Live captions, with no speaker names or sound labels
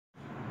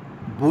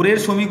বোরের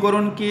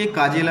সমীকরণকে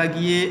কাজে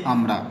লাগিয়ে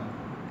আমরা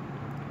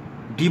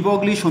ডি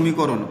ব্রগলি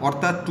সমীকরণ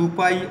অর্থাৎ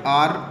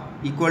 2πr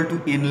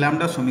 = n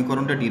ল্যামডা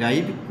সমীকরণটা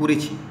ডিরাইভ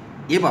করেছি।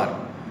 এবার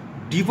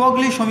ডি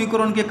ব্রগলি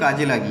সমীকরণকে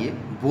কাজে লাগিয়ে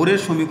বোরের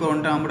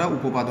সমীকরণটা আমরা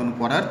উপপাদন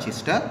করার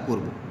চেষ্টা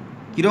করব।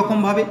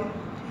 কীরকমভাবে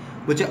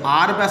বলছে,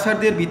 আর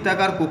ব্যাসার্ধের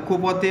বৃত্তাকার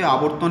কক্ষপথে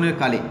আবর্তনের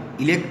কালে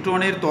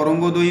ইলেকট্রনের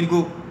তরঙ্গ দৈর্ঘ্য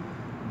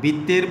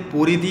বৃত্তের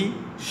পরিধি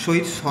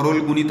সহিত সরল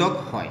গুণিতক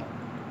হয়।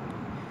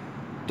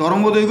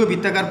 তরঙ্গ দৈর্ঘ্য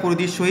বৃত্তাকার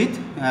পরিধির সহিত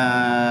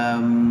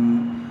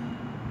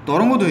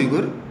তরঙ্গ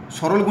দৈর্ঘ্যের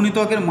সরল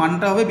গুণিতকের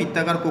মানটা হবে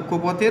বৃত্তাকার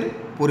কক্ষপথের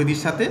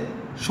পরিধির সাথে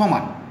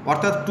সমান,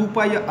 অর্থাৎ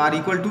 2πr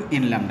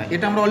 = n ল্যামডা।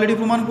 এটা আমরা অলরেডি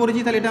প্রমাণ করেছি,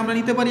 তাহলে এটা আমরা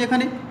নিতে পারি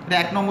এখানে। এটা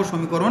 1 নম্বর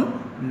সমীকরণ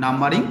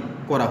নাম্বারিং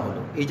করা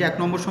হলো, এই যে 1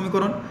 নম্বর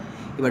সমীকরণ।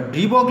 এবার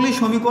ডি ব্রগলি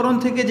সমীকরণ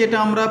থেকে যেটা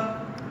আমরা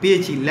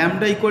পেয়েছি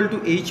ল্যামডা =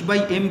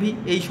 h/mv,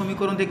 এই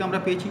সমীকরণ থেকে আমরা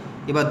পেয়েছি।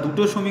 এবার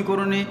দুটো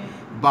সমীকরণে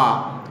বা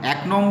 1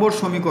 নম্বর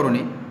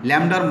সমীকরণে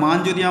ল্যামডার মান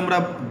যদি আমরা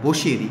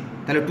বসিয়ে দিই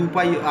তাহলে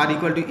 2πr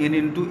 = n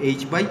 ×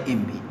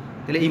 h/mv,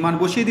 তাহলে এই মান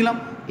বসিয়ে দিলাম।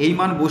 এই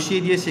মান বসিয়ে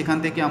দিয়ে সেখান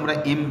থেকে আমরা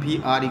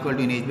mvr =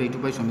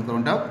 nh/2π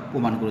সমীকরণটাও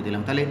প্রমাণ করে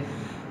দিলাম। তাহলে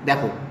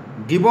দেখো,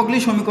 ডি ব্রগলি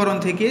সমীকরণ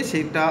থেকে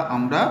সেটা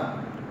আমরা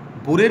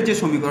বোরের যে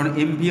সমীকরণ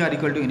mvr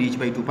 =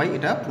 nh/2π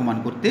এটা প্রমাণ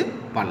করতে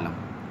পারলাম।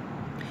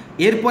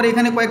 এরপর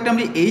এখানে কয়েকটা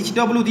আমি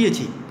HW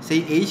দিয়েছি,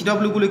 সেই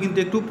HWগুলো কিন্তু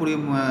একটু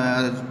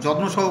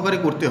যত্ন সহকারে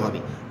করতে হবে।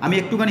 আমি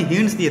একটুখানি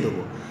হিন্টস দিয়ে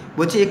দেবো।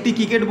 বলছে একটি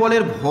ক্রিকেট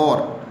বলের ভর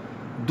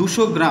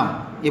 200 গ্রাম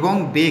এবং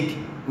বেগ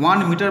 1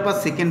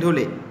 মিটার/সেকেন্ড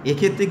হলে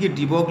এক্ষেত্রে কি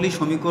ডি ব্রগলি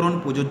সমীকরণ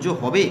প্রযোজ্য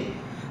হবে?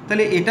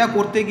 তাহলে এটা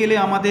করতে গেলে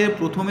আমাদের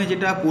প্রথমে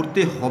যেটা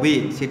করতে হবে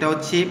সেটা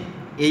হচ্ছে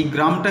এই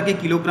গ্রামটাকে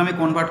কিলোগ্রামে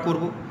কনভার্ট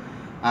করব,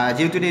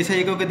 যেহেতু এটা এসআই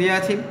এককে দেওয়া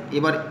আছে।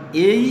 এবার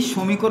এই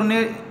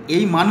সমীকরণের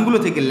এই মানগুলো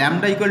থেকে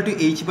ল্যামডা =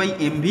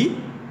 h/mv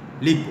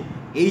লিখব।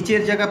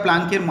 এইচের জায়গায়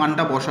প্লাঙ্কের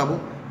মানটা বসাবো,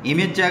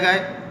 এমের জায়গায়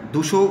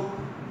 200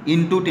 ×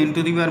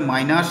 10⁻³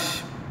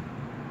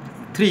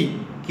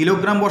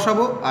 কিলোগ্রাম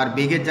বসাবো, আর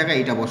বেগের জায়গায়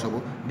এইটা বসাবো।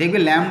 দেখবে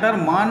ল্যামডার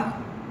মান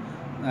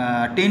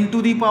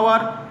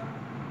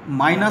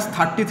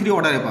 10⁻³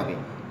 অর্ডারে পাবে,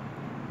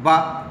 বা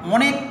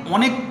অনেক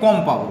অনেক কম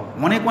পাবো।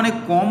 অনেক অনেক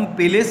কম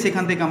পেলে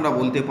সেখান থেকে আমরা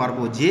বলতে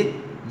পারবো যে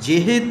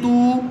যেহেতু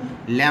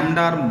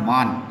ল্যামডার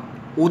মান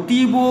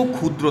অতীব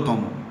ক্ষুদ্রতম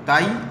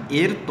তাই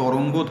এর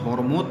তরঙ্গ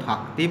ধর্ম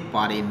থাকতে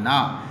পারে না।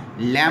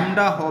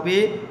 ল্যামডা হবে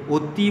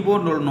অতীব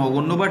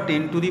নগণ্য বা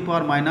 10⁻³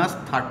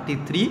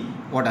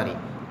 অর্ডারে।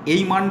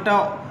 এই মানটা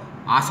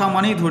আসা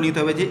মানেই ধরে নিতে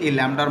হবে যে এই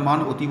ল্যামডার মান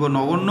অতীব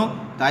নগণ্য,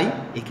 তাই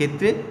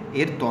এক্ষেত্রে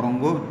এর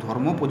তরঙ্গ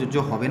ধর্ম প্রযোজ্য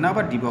হবে না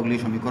বা ডি ব্রগলি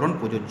সমীকরণ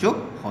প্রযোজ্য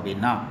হবে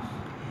না।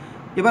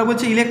 এবার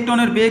বলছে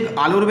ইলেকট্রনের বেগ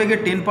আলোর বেগের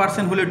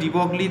 10% হলে ডি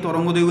ব্রগলি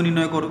তরঙ্গ দৈর্ঘ্য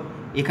নির্ণয় করো।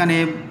 এখানে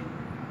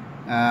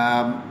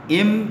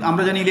এম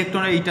আমরা জানি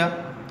ইলেকট্রনের এইটা,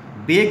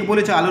 বেগ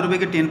বলেছে আলোর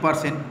বেগের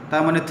 10%,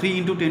 তার মানে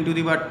 3 ×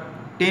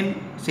 10⁻10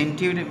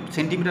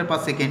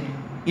 সেন্টিমিটার/সেকেন্ড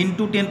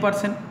ইন্টু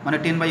 10%, মানে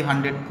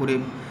 10/100 করে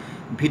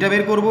ভিটা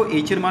বের করবো,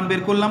 এইচের মান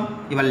বের করলাম।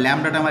 এবার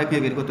ল্যামডাটা আমার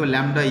এখানে বের করতে হবে,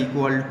 ল্যামডা =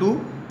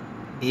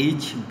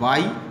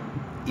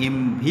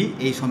 h/mv।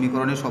 এই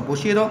সমীকরণে সব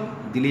বসিয়ে দাও,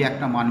 দিলেই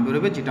একটা মান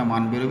বেরোবে, যেটা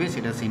মান বেরোবে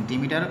সেটা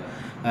সেন্টিমিটার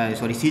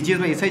সিজিএস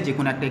বা এসআই যে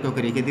কোনো একটা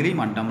এককে রেখে দিলেই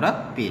মানটা আমরা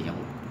পেয়ে যাব।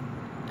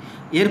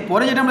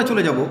 এরপরে যেটা আমরা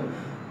চলে যাব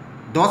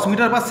 10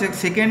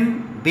 মিটার/সেকেন্ড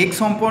বেগ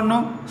সম্পন্ন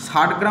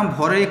 60 গ্রাম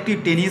ভরের একটি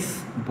টেনিস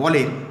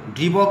বলের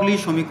ডি ব্রগলি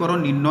সমীকরণ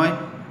নির্ণয়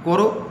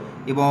করো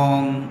এবং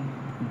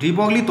ডি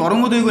ব্রগলি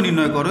তরঙ্গ দৈর্ঘ্য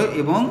নির্ণয় করো,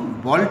 এবং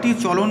বলটি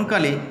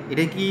চলনকালে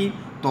এটা কি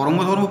তরঙ্গ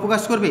ধর্ম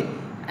প্রকাশ করবে।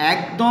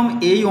 একদম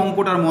এই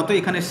অঙ্কটার মতো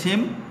এখানে সেম,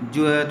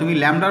 তুমি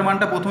ল্যামডার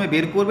মানটা প্রথমে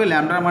বের করবে।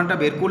 ল্যামডার মানটা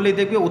বের করলেই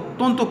দেখবে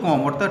অত্যন্ত কম,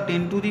 অর্থাৎ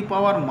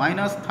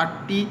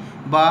 10⁻³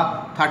 বা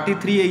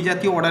 33 এই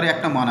জাতীয় অর্ডারে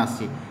একটা মান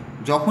আসছে।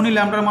 যখনই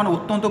ল্যামডার মান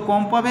অত্যন্ত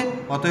কম পাবে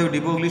অতএব ডি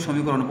ব্রগলি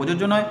সমীকরণ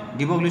প্রযোজ্য নয়।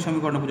 ডি ব্রগলি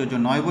সমীকরণ প্রযোজ্য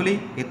নয় বলেই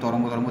এর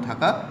তরঙ্গ ধর্ম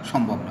থাকা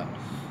সম্ভব নয়।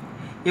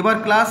 এবার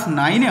ক্লাস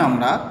 9-এ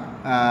আমরা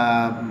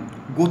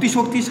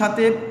গতিশক্তির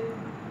সাথে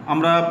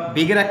আমরা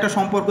বেগের একটা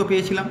সম্পর্ক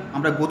পেয়েছিলাম।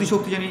 আমরা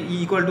গতিশক্তি জানি E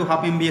 =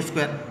 ½ mv²,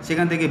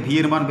 সেখান থেকে ভি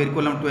এর মান বের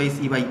করলাম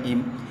 2/e/m।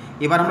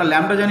 এবার আমরা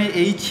ল্যামডা জানি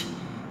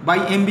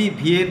h/mv,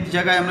 ভি এর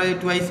জায়গায় আমরা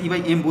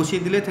 2/e/m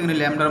বসিয়ে দিলে সেখানে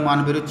ল্যামডার মান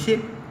বেরোচ্ছে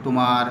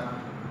তোমার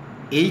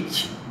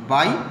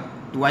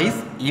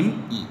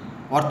h/2me,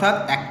 অর্থাৎ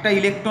একটা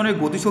ইলেকট্রনের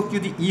গতিশক্তি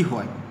যদি E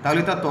হয়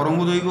তাহলে তার তরঙ্গ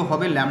দৈর্ঘ্য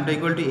হবে ল্যামডা =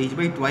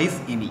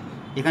 h/2me।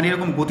 এখানে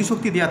এরকম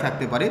গতিশক্তি দেওয়া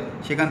থাকতে পারে,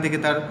 সেখান থেকে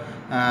তার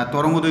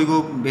তরঙ্গ দৈর্ঘ্য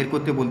বের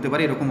করতে বলতে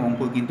পারে, এরকম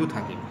অঙ্ক কিন্তু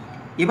থাকে।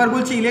 এবার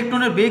বলছে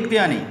ইলেকট্রনের বেগ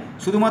দেওয়া নেই,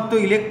 শুধুমাত্র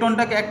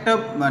ইলেকট্রনটাকে একটা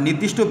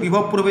নির্দিষ্ট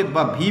বিভব প্রভেদ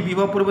বা ভি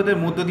বিভব প্রভেদের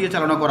মধ্য দিয়ে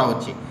চালনা করা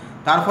হচ্ছে।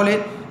 তার ফলে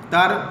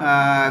তার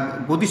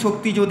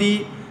গতিশক্তি যদি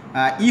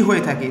ই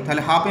হয়ে থাকে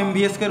তাহলে ½ mv²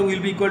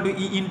 will be =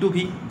 E × v,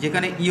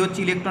 যেখানে ই হচ্ছে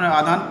ইলেকট্রনের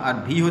আধান আর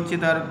ভি হচ্ছে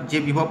তার যে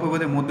বিভব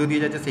প্রভেদের মধ্য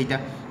দিয়ে যাচ্ছে সেইটা।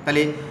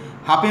 তাহলে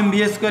 ½ mv²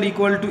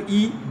 =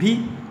 ev,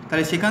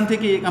 তাহলে সেখান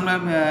থেকে আমরা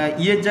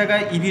ই এর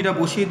জায়গায় ইভিটা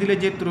বসিয়ে দিলে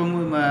যে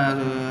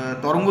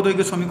তরঙ্গ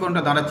দৈর্ঘ্য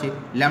সমীকরণটা দাঁড়াচ্ছে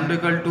ল্যামডা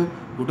 =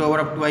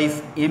 √2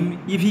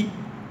 mev।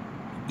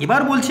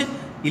 এবার বলছে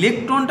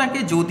ইলেকট্রনটাকে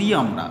যদি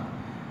আমরা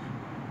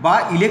বা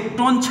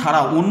ইলেকট্রন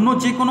ছাড়া অন্য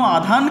যে কোনো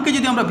আধানকে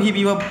যদি আমরা ভি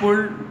বিভব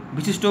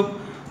বিশিষ্ট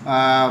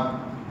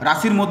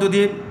রাশির মধ্য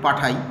দিয়ে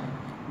পাঠাই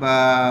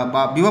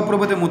বা বিভব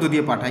প্রভেদের মধ্য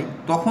দিয়ে পাঠাই,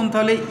 তখন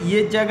তাহলে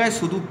ইয়ের জায়গায়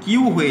শুধু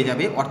কিউ হয়ে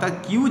যাবে, অর্থাৎ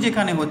কিউ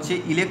যেখানে হচ্ছে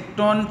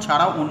ইলেকট্রন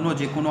ছাড়া অন্য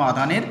যে কোনো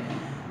আধানের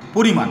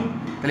পরিমাণ।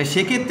 তাহলে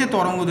সেক্ষেত্রে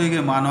তরঙ্গ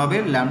দৈর্ঘ্যের মান হবে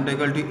lambda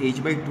equal to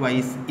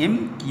h/2m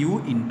Q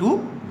into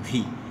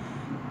V.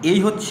 এই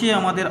হচ্ছে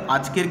আমাদের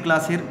আজকের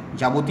ক্লাসের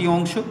যাবতীয়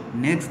অংশ।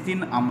 নেক্সট দিন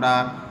আমরা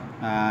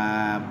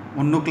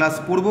অন্য ক্লাস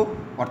পড়ব,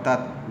 অর্থাৎ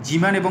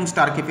জিম্যান এবং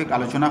স্টার্ক এফেক্ট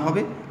আলোচনা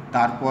হবে।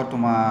 তারপর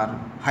তোমার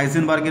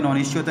হাইজেনবার্গের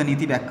অনিশ্চয়তা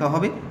নীতি ব্যাখ্যা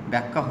হবে।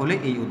 ব্যাখ্যা হলে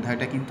এই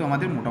অধ্যায়টা কিন্তু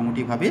আমাদের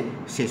মোটামুটিভাবে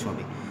শেষ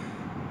হবে।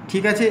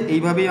 ঠিক আছে,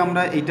 এইভাবেই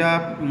আমরা এটা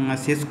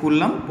শেষ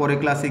করলাম। পরের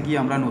ক্লাসে গিয়ে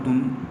আমরা নতুন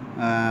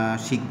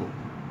শিখব।